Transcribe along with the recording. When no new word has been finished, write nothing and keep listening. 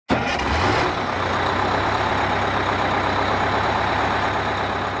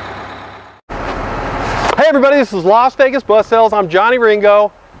Hey everybody, this is Las Vegas Bus Sales. I'm Johnny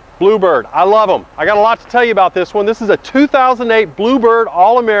Ringo. Bluebird, I love them. I got a lot to tell you about this one. This is a 2008 Bluebird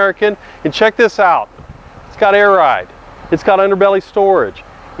All-American, and check this out. It's got air ride. It's got underbelly storage.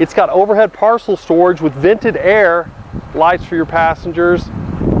 It's got overhead parcel storage with vented air, lights for your passengers.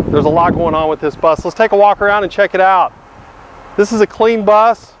 There's a lot going on with this bus. Let's take a walk around and check it out. This is a clean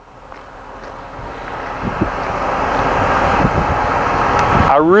bus.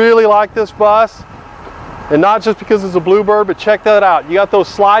 I really like this bus. And not just because it's a Bluebird, but check that out. You got those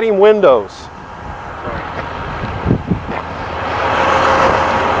sliding windows.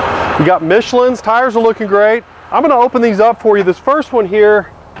 You got Michelin's, tires are looking great. I'm gonna open these up for you. This first one here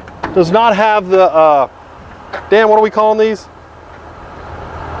does not have the, Dan, what are we calling these?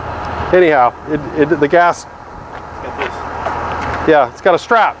 Anyhow, the gas. Got this. Yeah, it's got a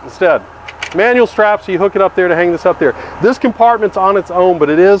strap instead. Manual strap, so you hook it up there to hang this up there. This compartment's on its own, but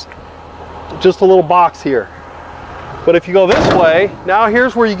it is just a little box here. But if you go this way, now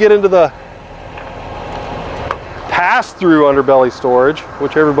here's where you get into the pass-through underbelly storage,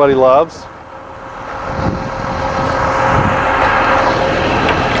 which everybody loves.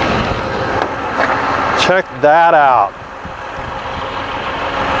 Check that out.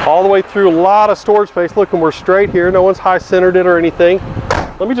 All the way through, a lot of storage space. Look, and we're straight here. No one's high-centered it or anything.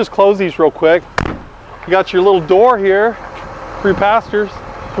 Let me just close these real quick. You got your little door here for your passengers.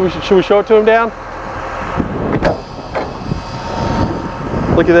 Should we show it to him, Dan?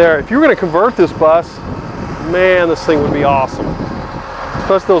 Look at there. If you were going to convert this bus, man, this thing would be awesome.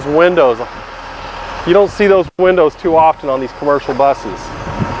 Especially those windows. You don't see those windows too often on these commercial buses.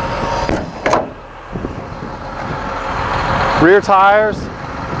 Rear tires,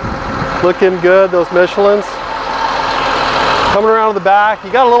 looking good, those Michelin's. Coming around to the back,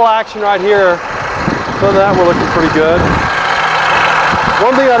 you got a little action right here. So that we're looking pretty good.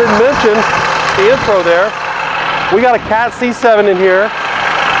 One thing I didn't mention, the intro there, we got a Cat C7 in here.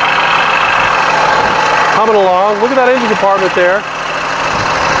 Coming along. Look at that engine compartment there.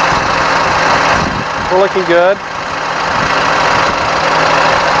 We're looking good.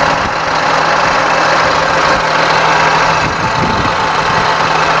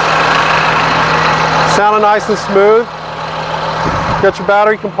 Sounding nice and smooth. Got your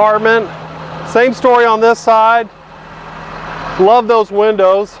battery compartment. Same story on this side. Love those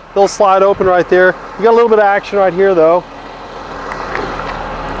windows. They'll slide open right there. You got a little bit of action right here though.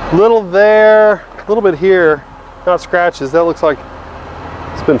 Little there, a little bit here. Not scratches. That looks like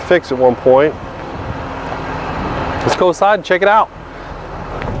it's been fixed at one point. Let's go inside and check it out.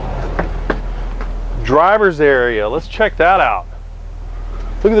 Driver's area. Let's check that out.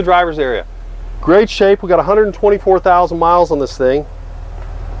 Look at the driver's area. Great shape. We got 124,000 miles on this thing.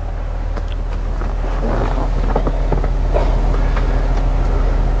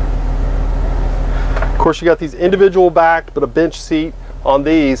 Of course, you got these individual backed, but a bench seat on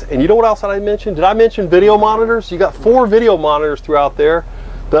these. And you know what else I mentioned? Did I mention video monitors? You got 4 video monitors throughout there,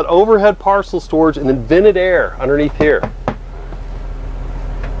 that overhead parcel storage, and then vented air underneath here.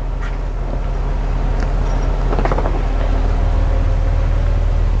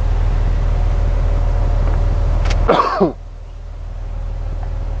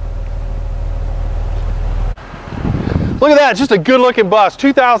 Look at that, just a good looking bus.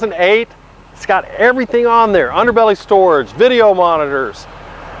 2008. It's got everything on there. Underbelly storage, video monitors,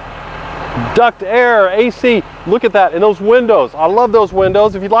 duct air, AC. Look at that, and those windows. I love those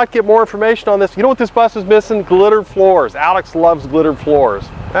windows. If you'd like to get more information on this, you know what this bus is missing? Glittered floors. Alex loves glittered floors.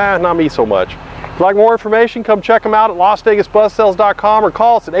 Not me so much. If you'd like more information, come check them out at LasVegasBusSales.com or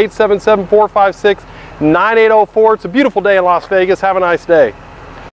call us at 877-456-9804. It's a beautiful day in Las Vegas. Have a nice day.